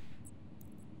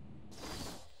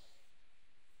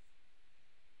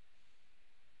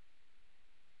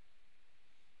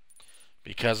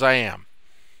 Because I am.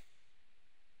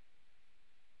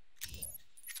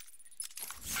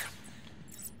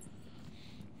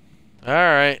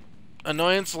 Alright.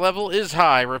 Annoyance level is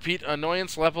high. Repeat,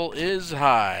 annoyance level is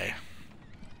high.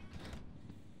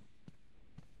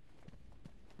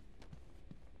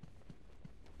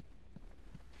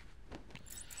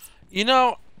 You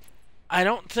know, I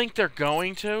don't think they're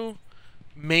going to,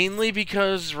 mainly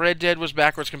because Red Dead was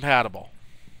backwards compatible.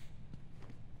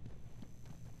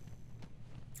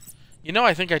 You know,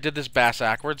 I think I did this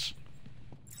backwards.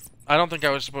 I don't think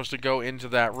I was supposed to go into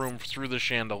that room through the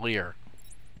chandelier.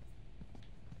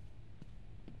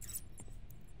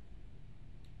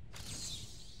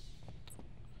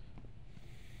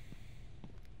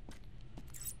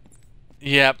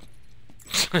 Yep.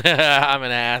 I'm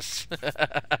an ass.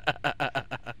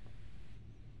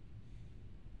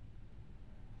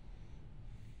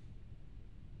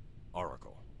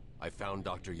 Oracle, I found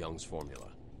Dr. Young's formula.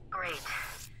 Great.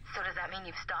 So does that mean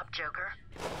you've stopped Joker?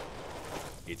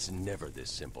 It's never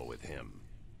this simple with him.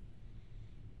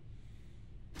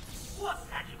 What's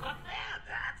that you got there,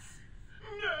 Bats?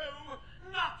 No,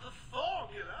 not the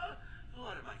formula.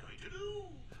 What am I going to do?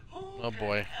 Who Oh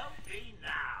boy. can help me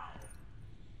now?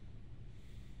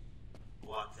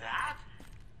 What's that?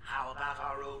 How about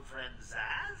our old friend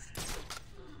Zaz?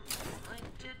 I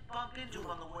did bump into him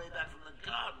on the way back from the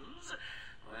gardens,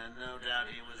 when no doubt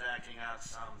he was acting out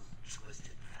some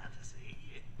twisted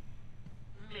fantasy.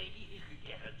 Maybe he could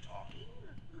get her talking?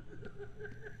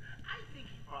 I think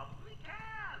he probably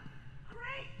can.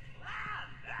 Great plan,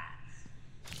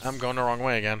 Bats. I'm going the wrong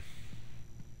way again.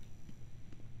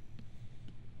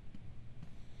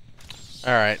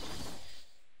 Alright.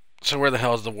 So where the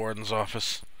hell is the warden's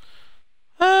office?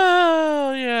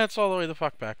 Oh, yeah, it's all the way the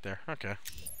fuck back there. Okay.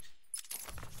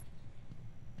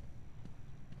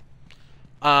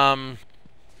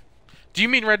 Do you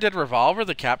mean Red Dead Revolver,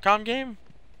 the Capcom game?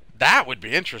 That would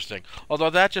be interesting.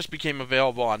 Although that just became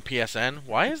available on PSN.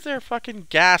 Why is there fucking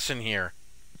gas in here?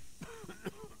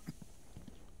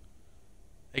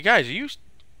 Hey guys, are you...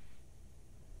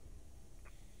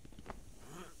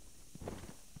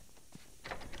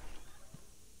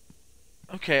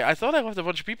 Okay, I thought I left a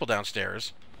bunch of people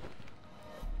downstairs.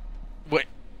 Wait.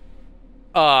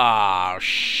 Oh,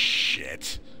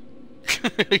 shit.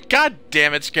 God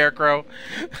damn it, Scarecrow.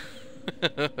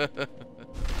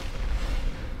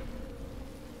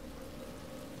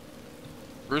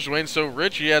 Bruce Wayne's so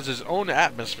rich, he has his own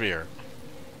atmosphere.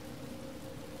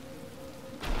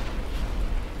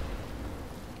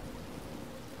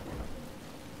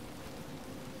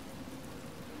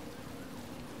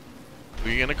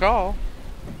 call.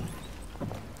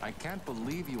 I can't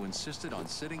believe you insisted on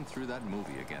sitting through that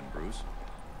movie again, Bruce.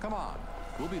 Come on,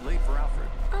 we'll be late for Alfred.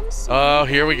 I'm sorry. Oh,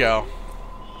 here we go.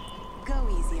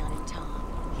 Go easy on him,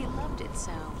 Tom. He loved it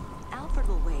so. Alfred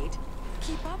will wait.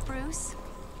 Keep up, Bruce.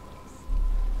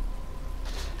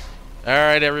 All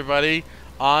right, everybody.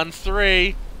 On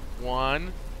 3.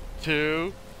 1,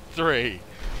 2, 3.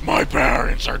 My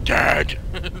parents are dead.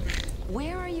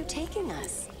 Where are you taking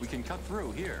us? We can cut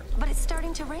through here. But it's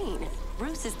starting to rain.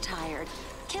 Bruce is tired.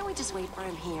 Can't we just wait for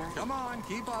him here? Come on,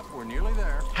 keep up. We're nearly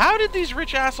there. How did these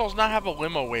rich assholes not have a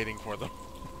limo waiting for them?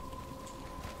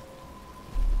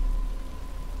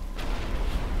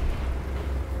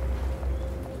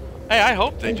 Hey, I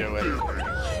hope they do it.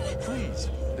 Please,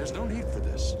 there's no need for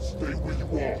this. Stay where you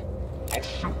are. I'll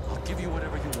shoot. I'll give you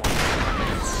whatever you want.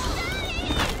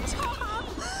 Tom!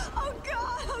 Oh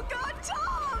God! Oh God,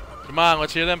 Tom! Come on,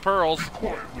 let's hear them pearls. Be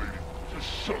quiet, lady. Just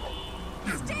shut up.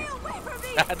 Stay away from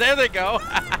me! There they go.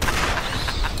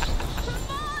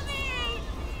 Mommy!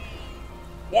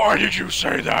 Why did you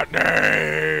say that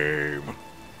name?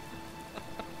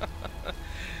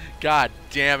 God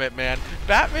damn it, man.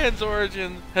 Batman's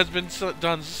origin has been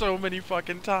done so many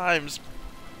fucking times.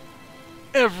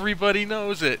 Everybody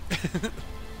knows it.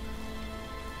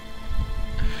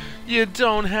 You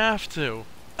don't have to.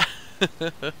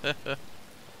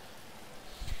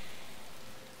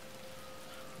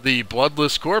 The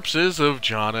bloodless corpses of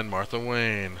John and Martha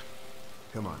Wayne.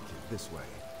 Come on, kid, this way.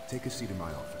 Take a seat in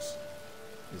my office.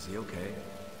 Is he okay?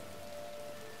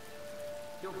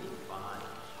 You'll be fine.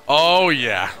 Oh,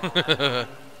 yeah. You'll be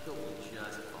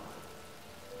just fine.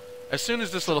 As soon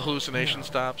as this little hallucination No,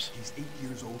 stops. He's 8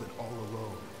 years old and all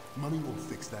alone. Money won't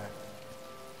fix that.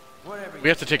 Whatever. We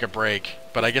have to take a break,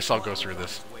 but I guess I'll go through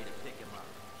this. Way to pick him up.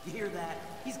 You hear that?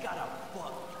 He's got a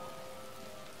bug.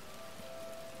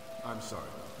 I'm sorry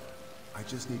about that. I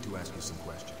just need to ask you some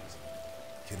questions.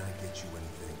 Can I get you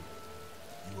anything?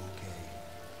 You okay?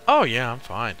 Oh, yeah, I'm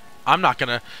fine. I'm not going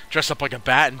to dress up like a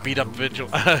bat and beat up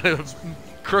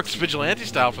Crooks vigilante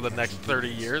style for the next 30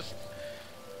 years.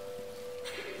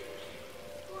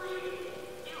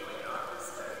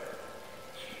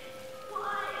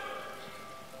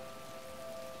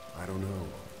 I don't know.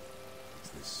 It's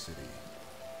this city.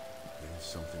 There's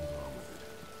something wrong with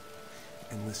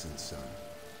it. And listen, son.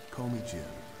 Call me Jim.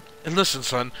 And listen,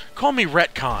 son. Call me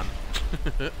Retcon.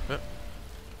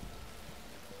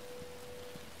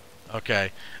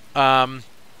 Okay. We're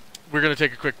going to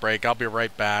take a quick break. I'll be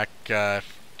right back.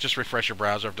 Just refresh your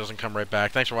browser if it doesn't come right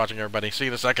back. Thanks for watching, everybody. See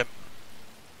you in a second.